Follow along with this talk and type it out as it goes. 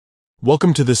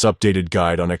Welcome to this updated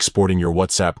guide on exporting your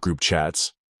WhatsApp group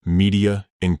chats, media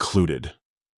included.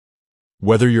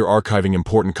 Whether you're archiving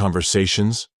important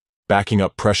conversations, backing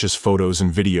up precious photos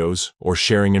and videos, or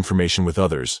sharing information with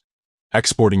others,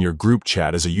 exporting your group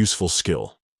chat is a useful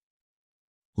skill.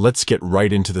 Let's get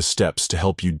right into the steps to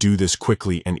help you do this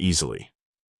quickly and easily.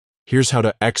 Here's how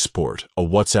to export a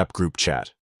WhatsApp group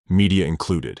chat, media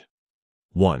included.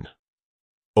 1.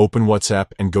 Open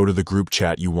WhatsApp and go to the group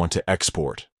chat you want to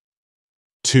export.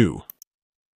 2.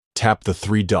 Tap the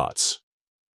three dots.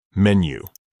 Menu,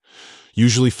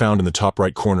 usually found in the top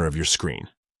right corner of your screen.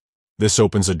 This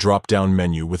opens a drop-down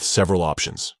menu with several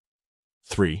options.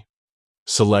 3.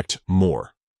 Select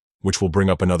More, which will bring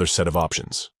up another set of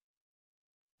options.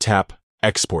 Tap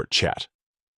Export Chat.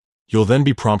 You'll then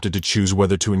be prompted to choose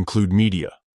whether to include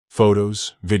media,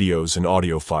 photos, videos, and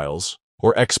audio files,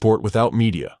 or export without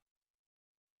media.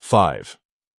 5.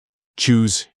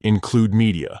 Choose Include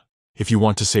Media if you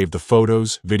want to save the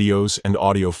photos, videos, and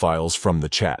audio files from the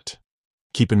chat.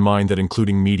 Keep in mind that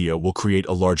including media will create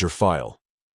a larger file.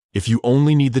 If you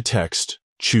only need the text,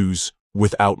 choose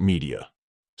Without Media.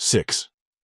 6.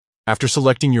 After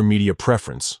selecting your media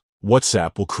preference,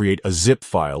 WhatsApp will create a zip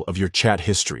file of your chat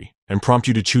history and prompt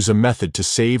you to choose a method to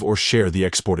save or share the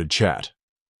exported chat.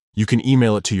 You can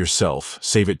email it to yourself,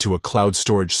 save it to a cloud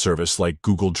storage service like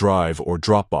Google Drive or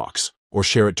Dropbox, or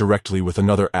share it directly with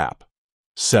another app.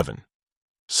 7.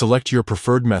 Select your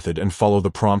preferred method and follow the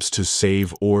prompts to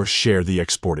save or share the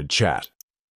exported chat.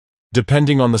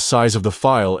 Depending on the size of the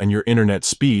file and your internet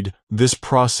speed, this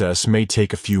process may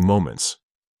take a few moments.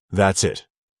 That's it.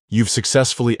 You've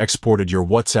successfully exported your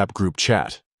WhatsApp group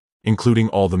chat, including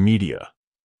all the media.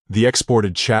 The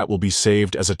exported chat will be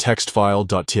saved as a text file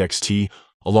 .txt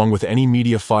along with any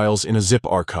media files in a zip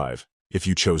archive, if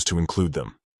you chose to include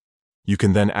them. You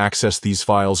can then access these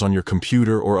files on your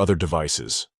computer or other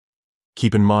devices.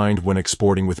 Keep in mind, when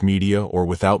exporting with media or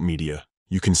without media,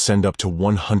 you can send up to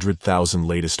 100,000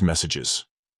 latest messages.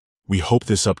 We hope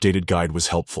this updated guide was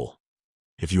helpful.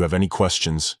 If you have any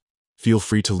questions, feel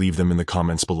free to leave them in the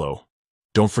comments below.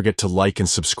 Don't forget to like and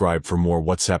subscribe for more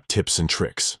WhatsApp tips and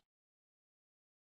tricks.